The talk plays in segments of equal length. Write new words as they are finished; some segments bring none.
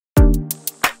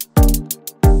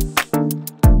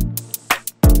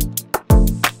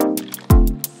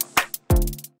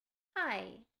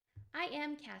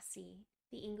am Cassie,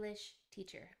 the English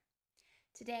teacher.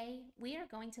 Today, we are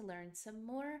going to learn some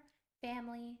more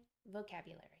family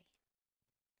vocabulary.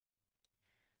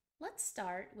 Let's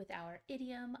start with our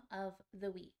idiom of the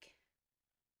week.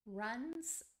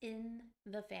 Runs in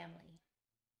the family.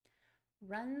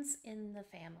 Runs in the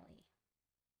family.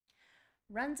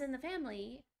 Runs in the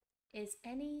family is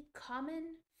any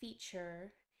common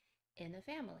feature in a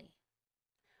family.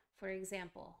 For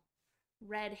example,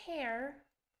 red hair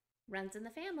runs in the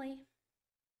family.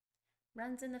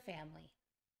 Runs in the family.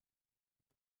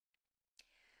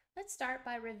 Let's start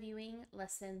by reviewing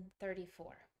lesson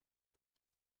 34.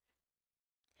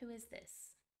 Who is this?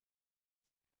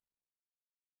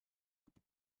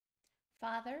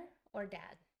 Father or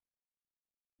dad?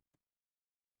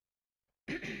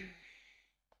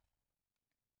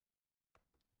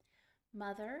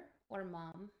 Mother or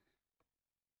mom?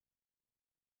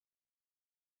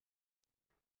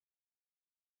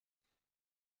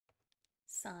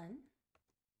 Son?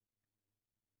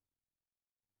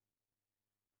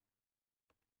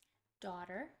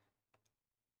 Daughter?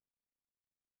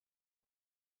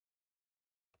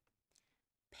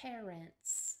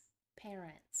 Parents?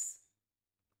 Parents?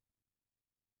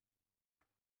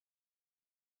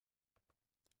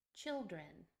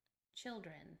 Children?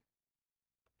 Children?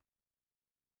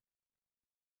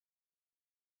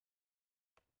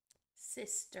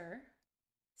 Sister?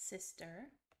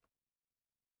 Sister?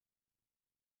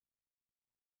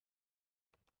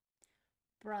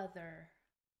 Brother?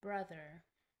 Brother?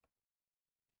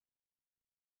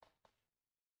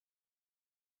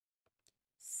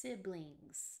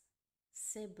 Siblings?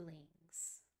 Siblings?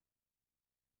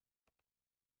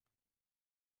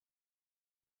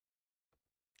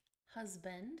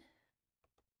 Husband?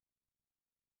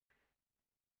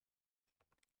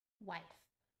 Wife?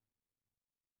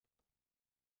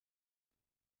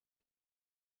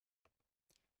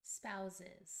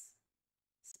 Spouses?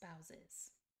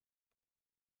 Spouses?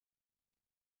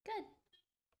 Good.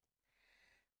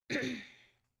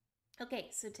 Okay,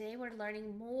 so today we're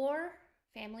learning more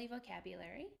family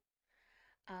vocabulary.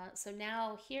 So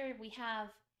now here we have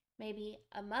maybe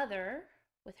a mother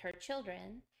with her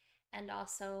children and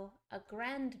also a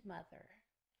grandmother.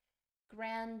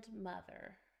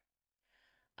 Grandmother.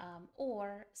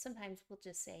 Or sometimes we'll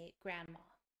just say grandma.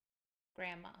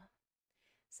 Grandma.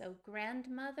 So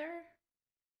grandmother,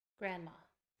 grandma.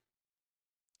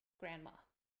 Grandma.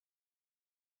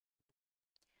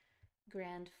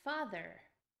 Grandfather,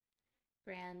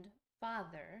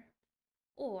 grandfather,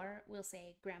 or we'll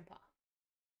say grandpa,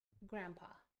 grandpa.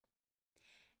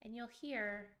 And you'll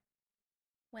hear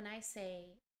when I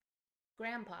say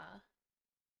grandpa,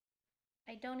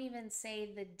 I don't even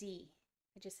say the D.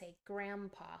 I just say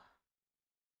grandpa,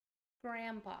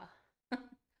 grandpa,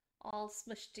 all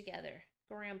smushed together,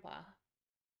 grandpa.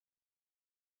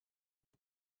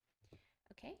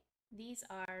 Okay, these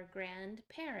are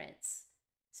grandparents.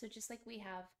 So just like we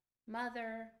have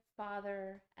mother,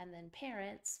 father, and then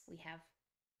parents, we have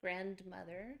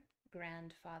grandmother,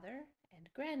 grandfather, and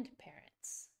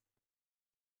grandparents.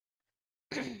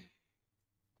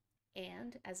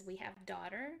 And as we have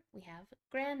daughter, we have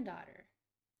granddaughter,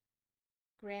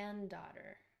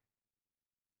 granddaughter,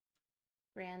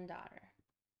 granddaughter.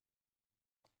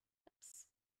 Oops.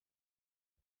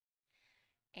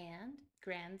 And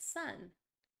grandson.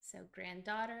 So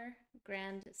granddaughter,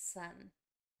 grandson,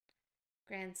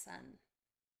 grandson.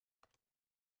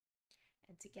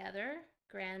 And together,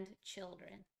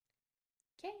 grandchildren.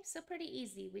 Okay, so pretty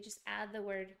easy. We just add the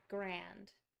word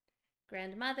grand.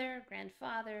 Grandmother,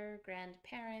 grandfather,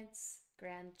 grandparents,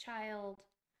 grandchild.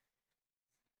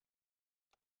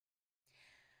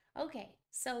 Okay,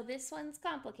 so this one's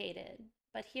complicated,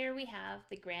 but here we have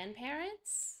the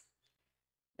grandparents,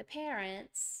 the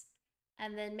parents,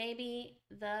 and then maybe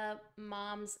the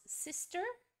mom's sister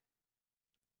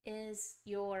is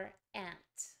your aunt.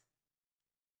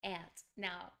 Aunt.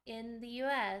 Now, in the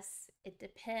US, it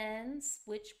depends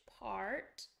which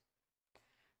part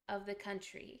of the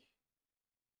country.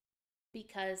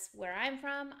 Because where I'm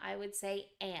from, I would say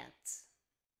aunt.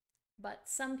 But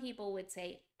some people would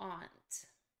say aunt.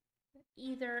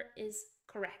 Either is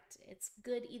correct. It's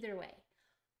good either way.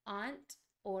 Aunt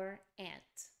or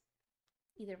aunt.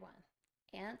 Either one.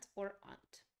 Aunt or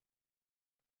aunt.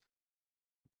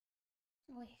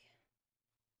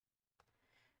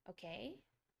 Okay.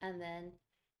 And then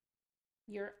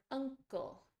your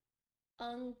uncle.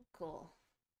 Uncle.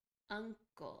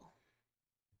 Uncle.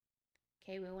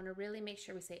 Okay, we want to really make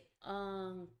sure we say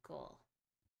uncle.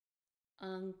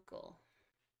 Uncle.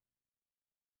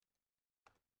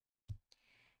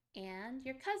 And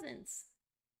your cousins.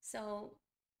 So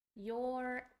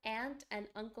Your aunt and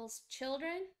uncle's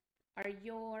children are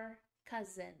your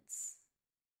cousins.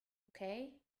 Okay?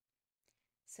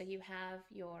 So you have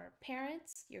your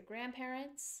parents, your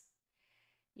grandparents,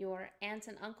 your aunt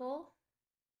and uncle,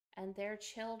 and their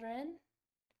children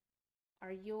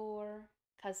are your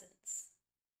cousins.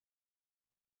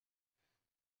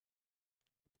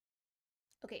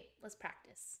 Okay, let's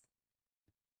practice.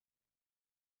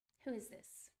 Who is this?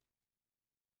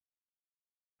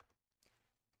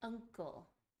 Uncle,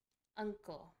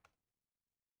 uncle.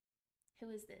 Who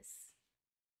is this?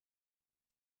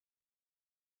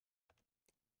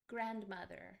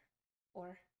 Grandmother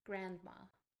or grandma.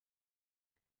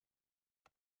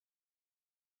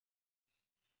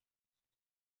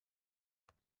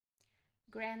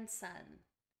 Grandson,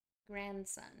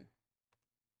 grandson.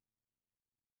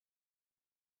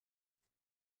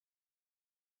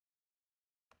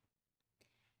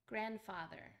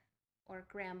 Grandfather or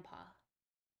grandpa.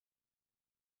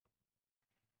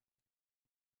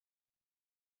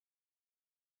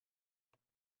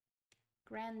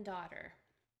 Granddaughter,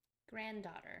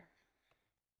 granddaughter.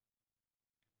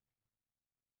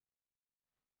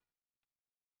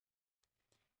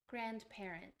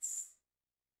 Grandparents,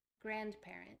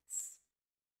 grandparents.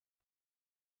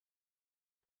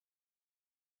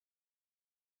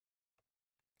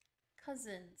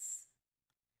 Cousins,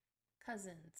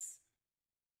 cousins.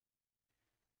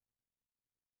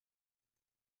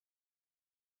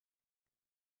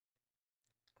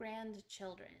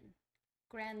 Grandchildren,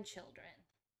 grandchildren.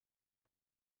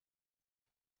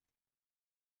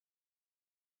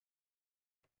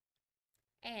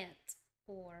 Aunt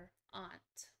or aunt.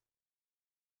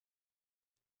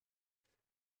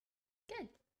 Good.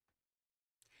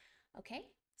 Okay,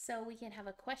 so we can have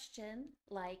a question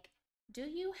like, do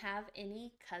you have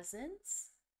any cousins?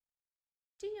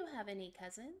 Do you have any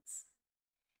cousins?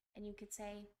 And you could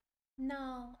say,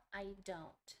 no, I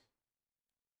don't.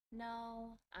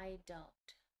 No, I don't.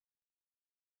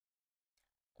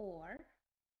 Or,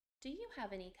 do you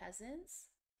have any cousins?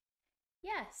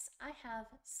 Yes, I have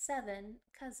 7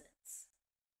 cousins.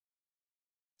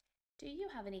 Do you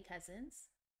have any cousins?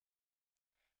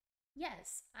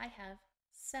 Yes, I have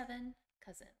 7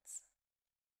 cousins.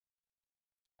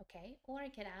 Okay, or I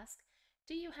could ask,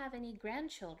 do you have any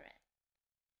grandchildren?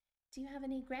 Do you have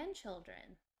any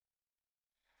grandchildren?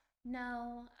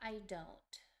 No, I don't.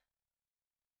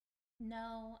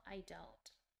 No, I don't.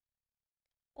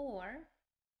 Or,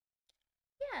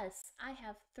 yes, I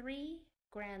have 3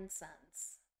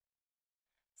 grandsons.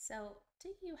 So, do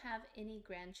you have any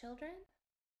grandchildren?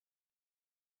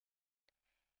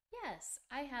 Yes,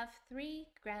 I have 3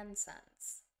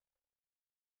 grandsons.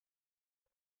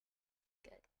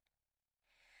 Good.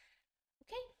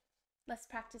 Okay, let's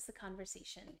practice the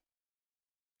conversation.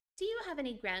 Do you have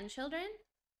any grandchildren?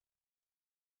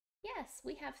 Yes,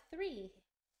 we have 3.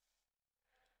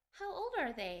 How old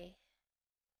are they?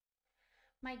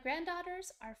 My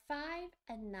granddaughters are 5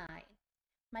 and 9.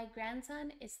 My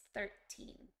grandson is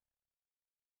 13.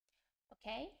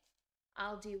 Okay,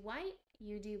 I'll do white,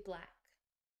 you do black.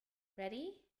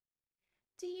 Ready?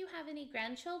 Do you have any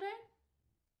grandchildren?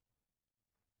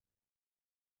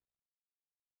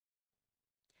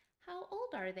 How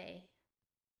old are they?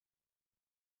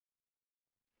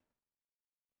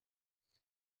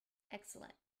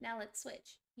 Excellent. Now let's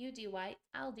switch. You do white,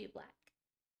 I'll do black.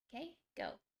 Okay,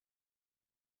 go.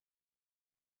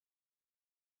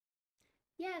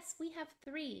 Yes, we have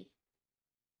 3.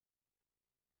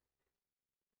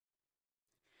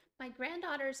 My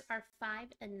granddaughters are 5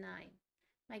 and 9.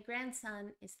 My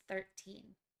grandson is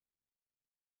 13.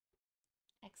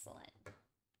 Excellent.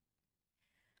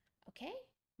 Okay,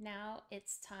 now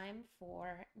it's time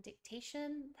for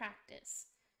dictation practice.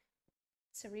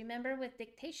 So remember with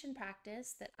dictation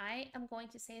practice that I am going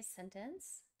to say a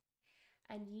sentence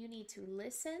and you need to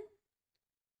listen,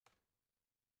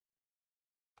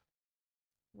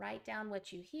 write down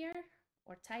what you hear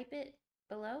or type it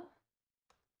below,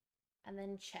 and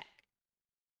then check.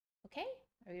 Okay,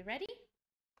 are you ready?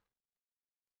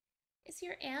 Is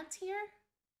your aunt here?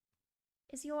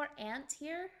 Is your aunt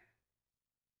here?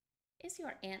 Is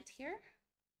your aunt here?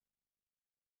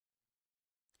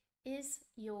 Is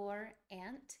your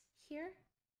aunt here?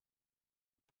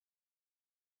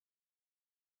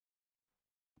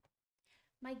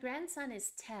 My grandson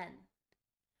is 10.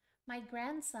 My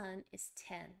grandson is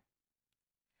 10.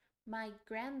 My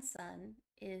grandson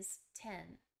is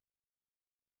 10.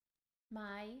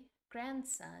 My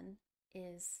grandson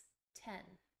is 10.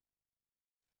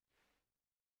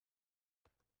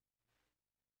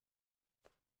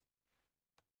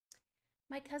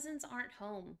 My cousins aren't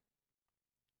home.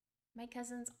 My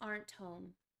cousins aren't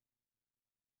home.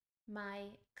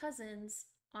 My cousins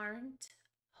aren't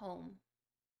home.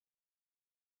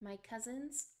 My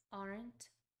cousins aren't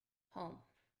home.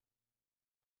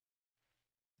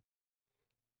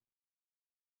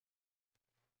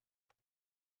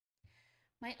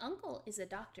 My uncle is a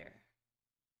doctor.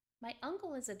 My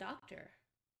uncle is a doctor.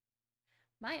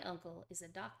 My uncle is a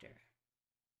doctor.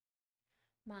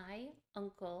 My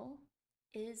uncle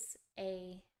is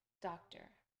a doctor.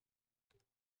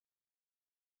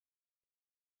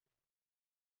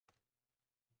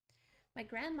 My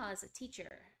grandma is a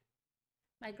teacher.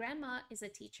 My grandma is a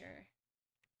teacher.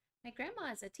 My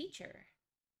grandma is a teacher.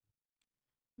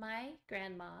 My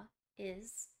grandma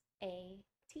is a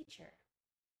teacher.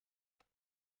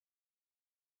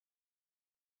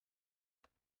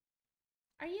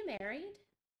 Are you married?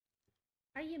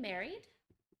 Are you married?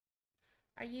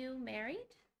 Are you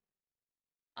married?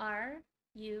 Are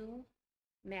you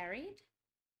married?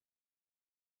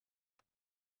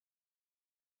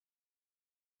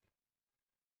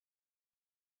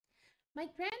 My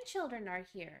grandchildren are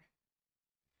here.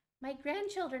 My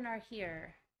grandchildren are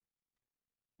here.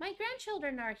 My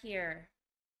grandchildren are here.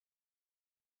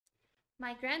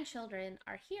 My grandchildren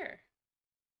are here.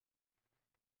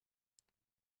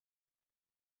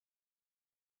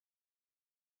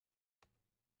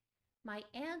 My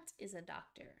aunt is a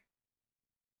doctor.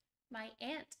 My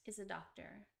aunt is a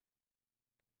doctor.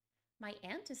 My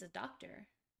aunt is a doctor.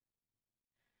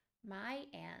 My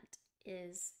aunt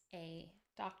is a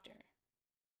doctor.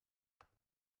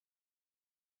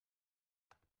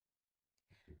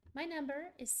 My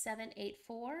number is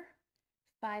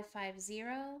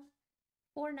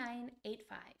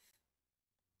 784-550-4985.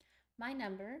 My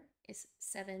number is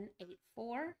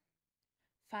 784-550-4985.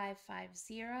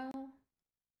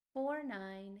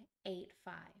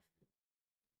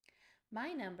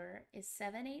 My number is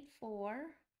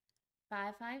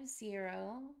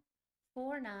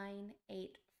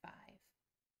 784-550-4985.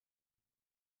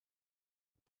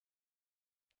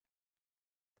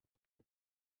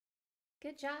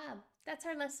 Good job. That's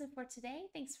our lesson for today.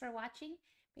 Thanks for watching.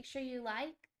 Make sure you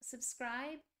like,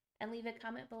 subscribe, and leave a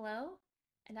comment below.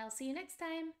 And I'll see you next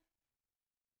time.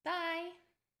 Bye.